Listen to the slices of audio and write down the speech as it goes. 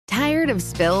of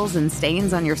spills and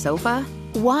stains on your sofa?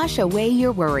 Wash away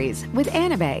your worries with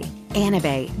Anabei.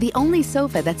 Anabei, the only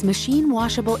sofa that's machine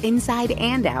washable inside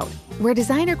and out, where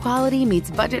designer quality meets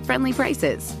budget-friendly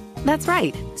prices. That's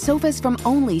right, sofas from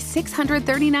only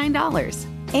 $639.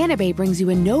 Anabei brings you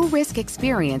a no-risk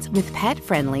experience with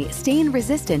pet-friendly,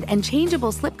 stain-resistant, and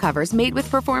changeable slipcovers made with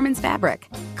performance fabric,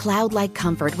 cloud-like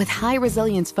comfort with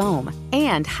high-resilience foam,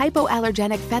 and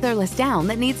hypoallergenic featherless down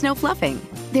that needs no fluffing.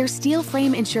 Their steel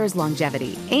frame ensures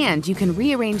longevity, and you can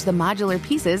rearrange the modular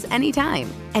pieces anytime.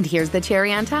 And here's the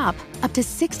cherry on top, up to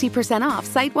 60% off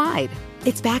site-wide.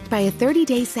 It's backed by a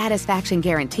 30-day satisfaction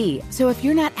guarantee, so if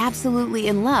you're not absolutely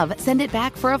in love, send it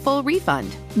back for a full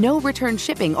refund. No return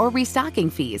shipping or restocking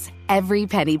fees. Every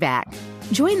penny back.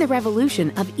 Join the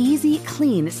revolution of easy,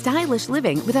 clean, stylish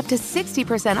living with up to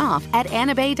 60% off at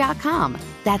anabei.com.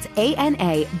 That's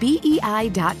ANABEI.com.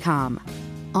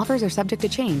 Offers are subject to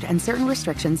change and certain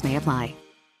restrictions may apply.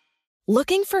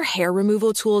 Looking for hair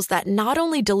removal tools that not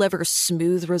only deliver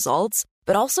smooth results,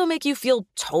 but also make you feel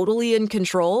totally in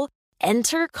control?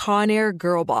 Enter Conair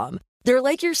Girl Bomb. They're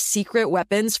like your secret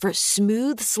weapons for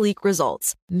smooth, sleek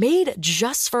results, made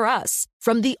just for us.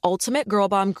 From the ultimate Girl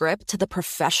Bomb grip to the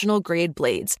professional-grade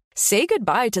blades, say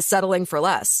goodbye to settling for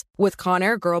less. With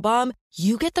Conair Girl Bomb,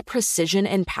 you get the precision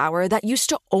and power that used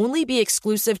to only be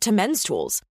exclusive to men's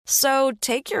tools. So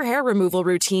take your hair removal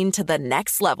routine to the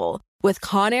next level with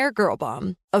Conair Girl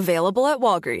Bomb. Available at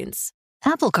Walgreens.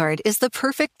 Apple Card is the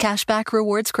perfect cashback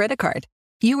rewards credit card.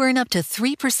 You earn up to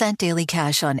 3% daily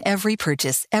cash on every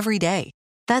purchase every day.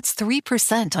 That's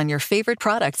 3% on your favorite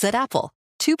products at Apple,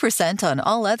 2% on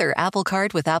all other Apple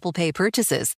Card with Apple Pay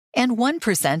purchases, and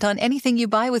 1% on anything you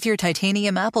buy with your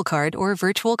titanium Apple Card or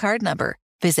virtual card number.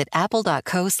 Visit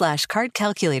apple.co/card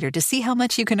calculator to see how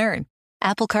much you can earn.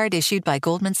 Apple Card issued by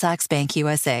Goldman Sachs Bank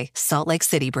USA, Salt Lake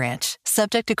City branch.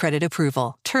 Subject to credit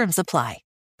approval. Terms apply.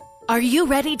 Are you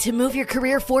ready to move your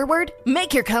career forward?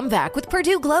 Make your comeback with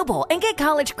Purdue Global and get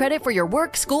college credit for your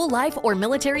work, school life, or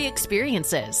military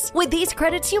experiences. With these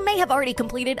credits, you may have already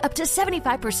completed up to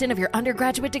 75% of your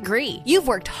undergraduate degree. You've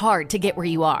worked hard to get where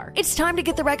you are. It's time to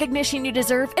get the recognition you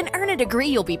deserve and earn a degree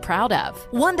you'll be proud of.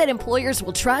 One that employers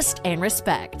will trust and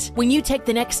respect. When you take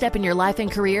the next step in your life and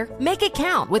career, make it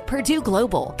count with Purdue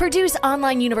Global, Purdue's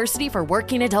online university for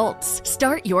working adults.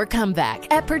 Start your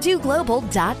comeback at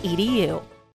purdueglobal.edu.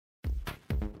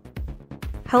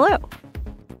 Hello,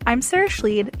 I'm Sarah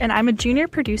Schleid, and I'm a junior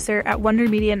producer at Wonder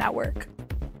Media Network.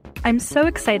 I'm so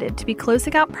excited to be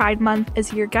closing out Pride Month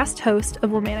as your guest host of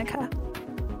Womanica.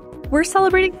 We're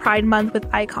celebrating Pride Month with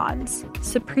icons,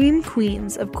 supreme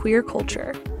queens of queer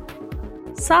culture.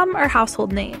 Some are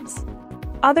household names.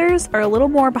 Others are a little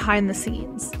more behind the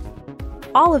scenes.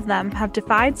 All of them have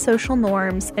defied social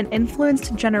norms and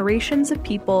influenced generations of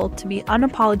people to be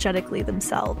unapologetically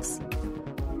themselves.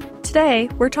 Today,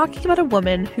 we're talking about a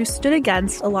woman who stood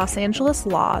against a Los Angeles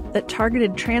law that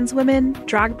targeted trans women,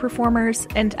 drag performers,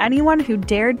 and anyone who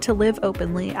dared to live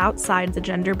openly outside the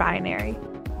gender binary.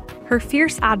 Her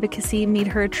fierce advocacy made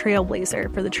her a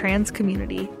trailblazer for the trans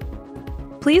community.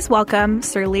 Please welcome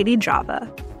Sir Lady Java.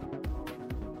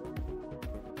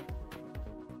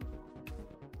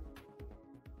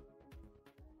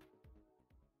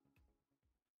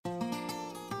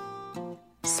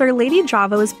 Sir Lady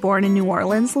Java was born in New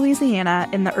Orleans, Louisiana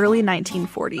in the early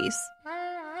 1940s.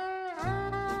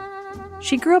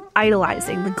 She grew up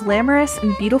idolizing the glamorous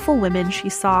and beautiful women she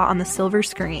saw on the silver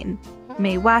screen: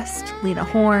 Mae West, Lena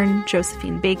Horne,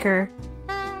 Josephine Baker.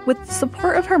 With the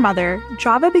support of her mother,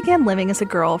 Java began living as a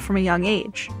girl from a young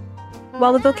age.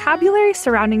 While the vocabulary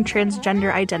surrounding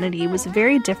transgender identity was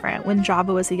very different when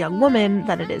Java was a young woman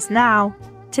than it is now,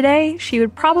 today she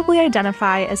would probably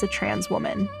identify as a trans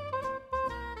woman.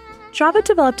 Java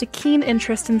developed a keen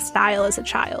interest in style as a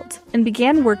child and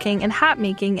began working in hat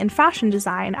making and fashion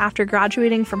design after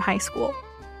graduating from high school.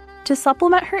 To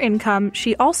supplement her income,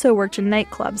 she also worked in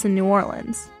nightclubs in New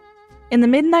Orleans. In the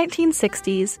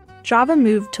mid-1960s, Java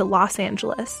moved to Los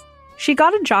Angeles. She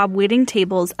got a job waiting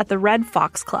tables at the Red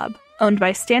Fox Club, owned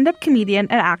by stand-up comedian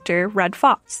and actor Red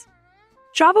Fox.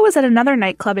 Java was at another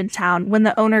nightclub in town when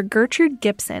the owner Gertrude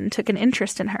Gibson took an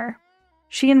interest in her.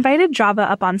 She invited Java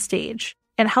up on stage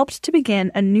and helped to begin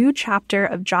a new chapter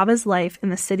of Java's life in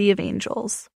the City of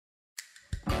Angels.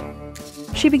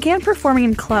 She began performing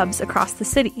in clubs across the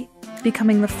city,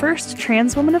 becoming the first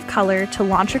trans woman of color to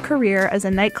launch a career as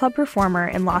a nightclub performer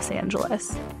in Los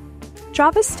Angeles.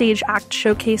 Java's stage act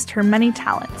showcased her many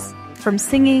talents, from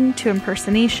singing to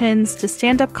impersonations to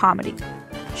stand-up comedy.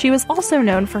 She was also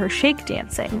known for her shake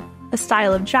dancing, a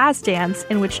style of jazz dance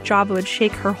in which Java would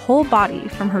shake her whole body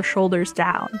from her shoulders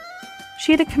down.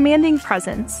 She had a commanding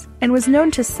presence and was known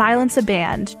to silence a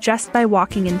band just by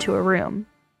walking into a room.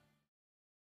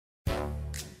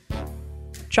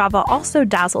 Java also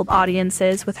dazzled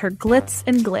audiences with her glitz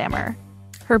and glamour.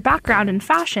 Her background in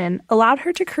fashion allowed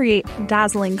her to create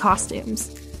dazzling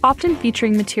costumes, often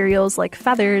featuring materials like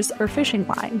feathers or fishing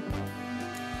line.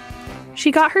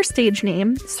 She got her stage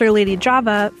name, Sir Lady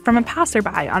Java, from a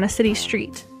passerby on a city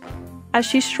street. As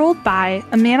she strolled by,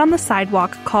 a man on the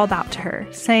sidewalk called out to her,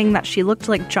 saying that she looked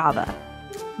like Java,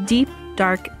 deep,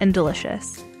 dark, and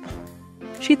delicious.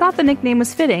 She thought the nickname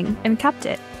was fitting and kept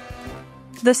it.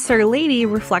 The Sir Lady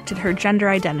reflected her gender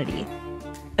identity,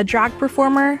 a drag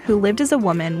performer who lived as a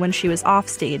woman when she was off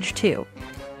stage too.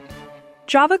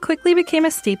 Java quickly became a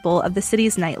staple of the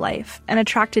city's nightlife and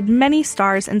attracted many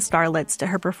stars and starlets to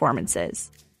her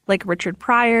performances, like Richard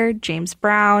Pryor, James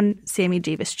Brown, Sammy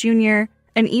Davis Jr.,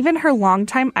 and even her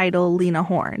longtime idol Lena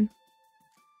Horne.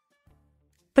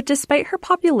 But despite her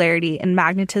popularity and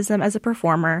magnetism as a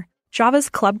performer, Java's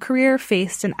club career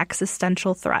faced an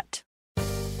existential threat.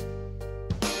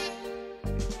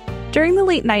 During the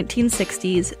late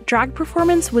 1960s, drag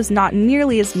performance was not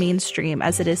nearly as mainstream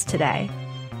as it is today.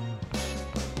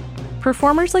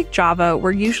 Performers like Java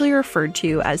were usually referred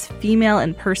to as female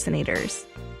impersonators,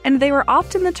 and they were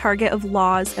often the target of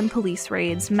laws and police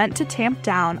raids meant to tamp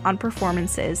down on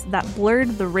performances that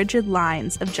blurred the rigid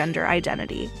lines of gender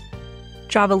identity.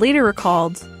 Java later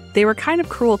recalled, "They were kind of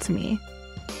cruel to me."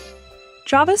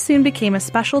 Java soon became a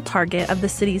special target of the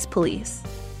city's police.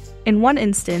 In one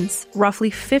instance, roughly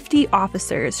 50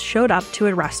 officers showed up to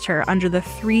arrest her under the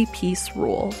three-piece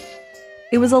rule.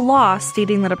 It was a law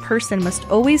stating that a person must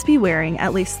always be wearing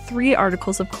at least 3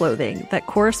 articles of clothing that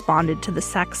corresponded to the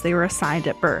sex they were assigned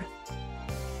at birth.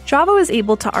 Java was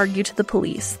able to argue to the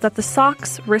police that the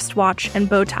socks, wristwatch, and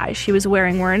bow tie she was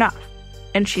wearing were enough,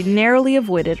 and she narrowly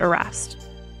avoided arrest.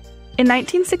 In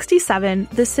 1967,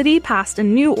 the city passed a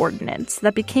new ordinance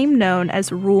that became known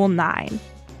as Rule 9.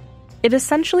 It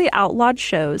essentially outlawed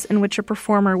shows in which a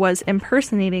performer was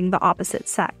impersonating the opposite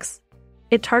sex.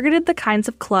 It targeted the kinds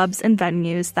of clubs and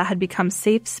venues that had become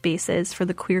safe spaces for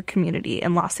the queer community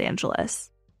in Los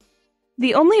Angeles.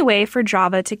 The only way for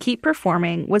Java to keep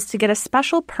performing was to get a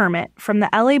special permit from the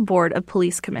LA Board of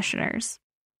Police Commissioners.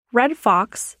 Red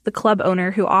Fox, the club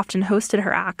owner who often hosted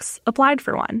her acts, applied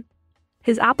for one.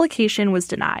 His application was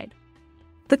denied.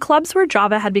 The clubs where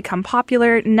Java had become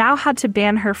popular now had to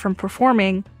ban her from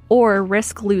performing or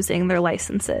risk losing their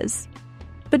licenses.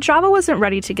 But Java wasn't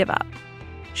ready to give up.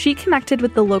 She connected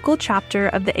with the local chapter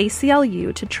of the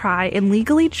ACLU to try and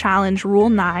legally challenge Rule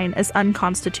 9 as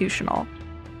unconstitutional.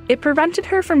 It prevented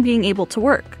her from being able to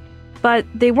work, but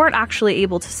they weren't actually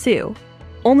able to sue.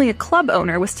 Only a club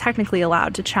owner was technically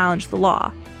allowed to challenge the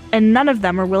law, and none of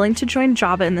them were willing to join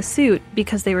Java in the suit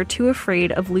because they were too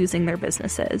afraid of losing their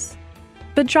businesses.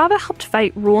 But Java helped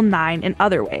fight Rule 9 in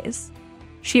other ways.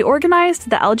 She organized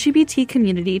the LGBT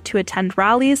community to attend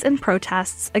rallies and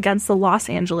protests against the Los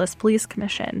Angeles Police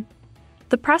Commission.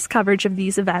 The press coverage of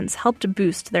these events helped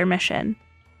boost their mission.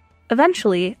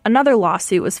 Eventually, another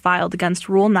lawsuit was filed against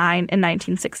Rule 9 in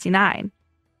 1969.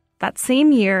 That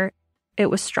same year, it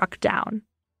was struck down.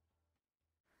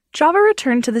 Java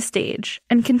returned to the stage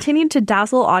and continued to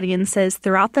dazzle audiences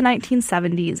throughout the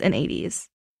 1970s and 80s.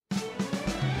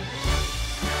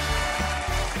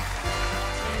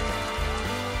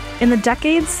 In the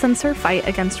decades since her fight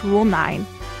against Rule 9,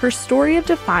 her story of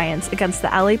defiance against the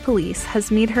LA police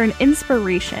has made her an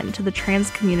inspiration to the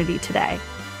trans community today.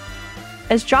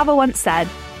 As Java once said,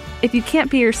 "If you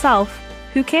can't be yourself,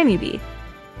 who can you be?"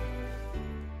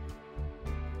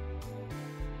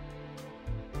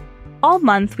 All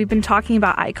month, we've been talking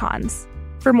about icons.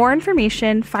 For more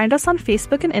information, find us on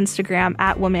Facebook and Instagram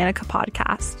at Womanica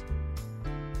Podcast.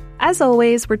 As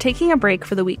always, we're taking a break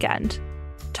for the weekend.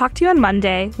 Talk to you on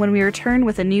Monday when we return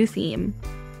with a new theme.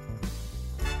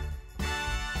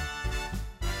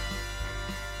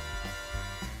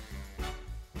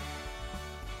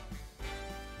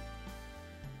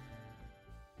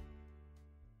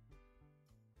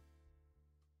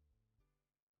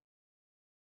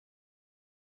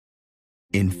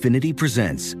 Infiniti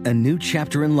presents a new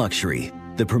chapter in luxury,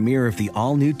 the premiere of the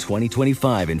all-new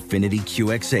 2025 Infiniti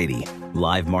QX80,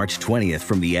 live March 20th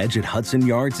from the Edge at Hudson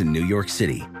Yards in New York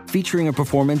City, featuring a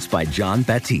performance by Jon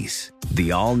Batiste.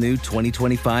 The all-new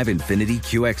 2025 Infiniti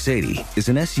QX80 is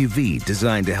an SUV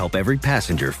designed to help every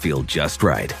passenger feel just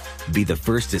right. Be the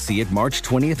first to see it March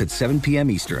 20th at 7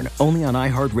 p.m. Eastern, only on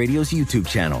iHeartRadio's YouTube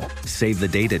channel. Save the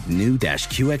date at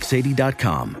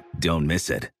new-QX80.com. Don't miss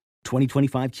it.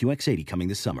 2025 QX80 coming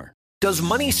this summer. Does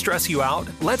money stress you out?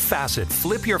 Let Facet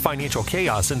flip your financial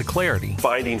chaos into clarity.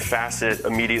 Finding Facet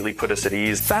immediately put us at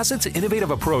ease. Facet's innovative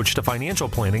approach to financial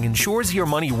planning ensures your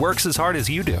money works as hard as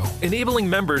you do, enabling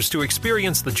members to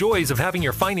experience the joys of having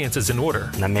your finances in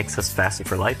order. And that makes us Facet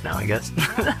for life now, I guess.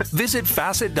 Visit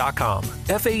Facet.com,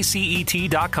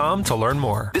 FACET.com to learn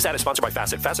more. This ad is sponsored by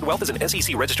Facet. Facet Wealth is an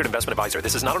SEC registered investment advisor.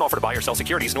 This is not an offer to buy or sell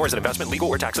securities, nor is it investment, legal,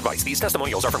 or tax advice. These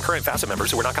testimonials are from current Facet members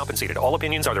who are not compensated. All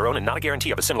opinions are their own and not a guarantee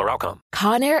of a similar outcome.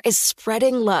 Conair is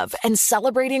spreading love and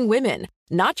celebrating women,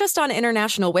 not just on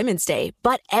International Women's Day,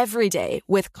 but every day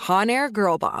with Conair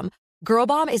Girl Bomb. Girl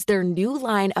Bomb is their new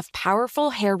line of powerful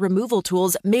hair removal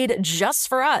tools made just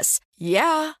for us.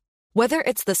 Yeah. Whether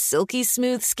it's the silky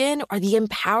smooth skin or the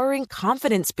empowering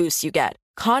confidence boost you get,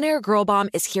 Conair Girl Bomb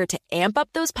is here to amp up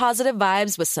those positive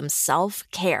vibes with some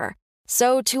self-care.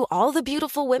 So to all the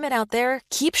beautiful women out there,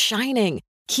 keep shining,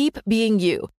 keep being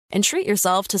you, and treat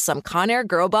yourself to some Conair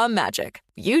Girl Bomb magic.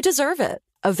 You deserve it.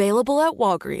 Available at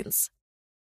Walgreens.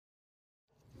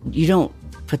 You don't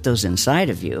put those inside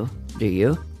of you, do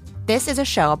you? This is a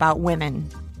show about women.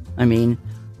 I mean,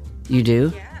 you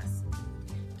do? Yes.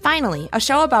 Finally, a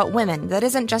show about women that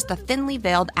isn't just a thinly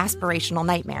veiled aspirational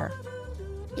nightmare.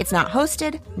 It's not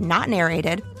hosted, not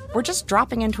narrated. We're just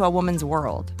dropping into a woman's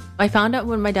world. I found out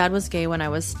when my dad was gay when I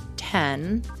was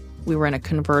 10. We were in a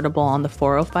convertible on the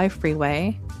 405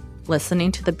 freeway,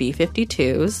 listening to the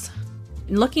B-52s.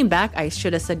 Looking back, I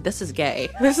should have said, this is gay.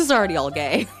 This is already all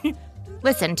gay.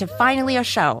 Listen to Finally a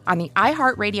Show on the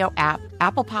iHeartRadio app,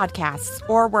 Apple Podcasts,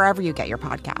 or wherever you get your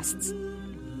podcasts.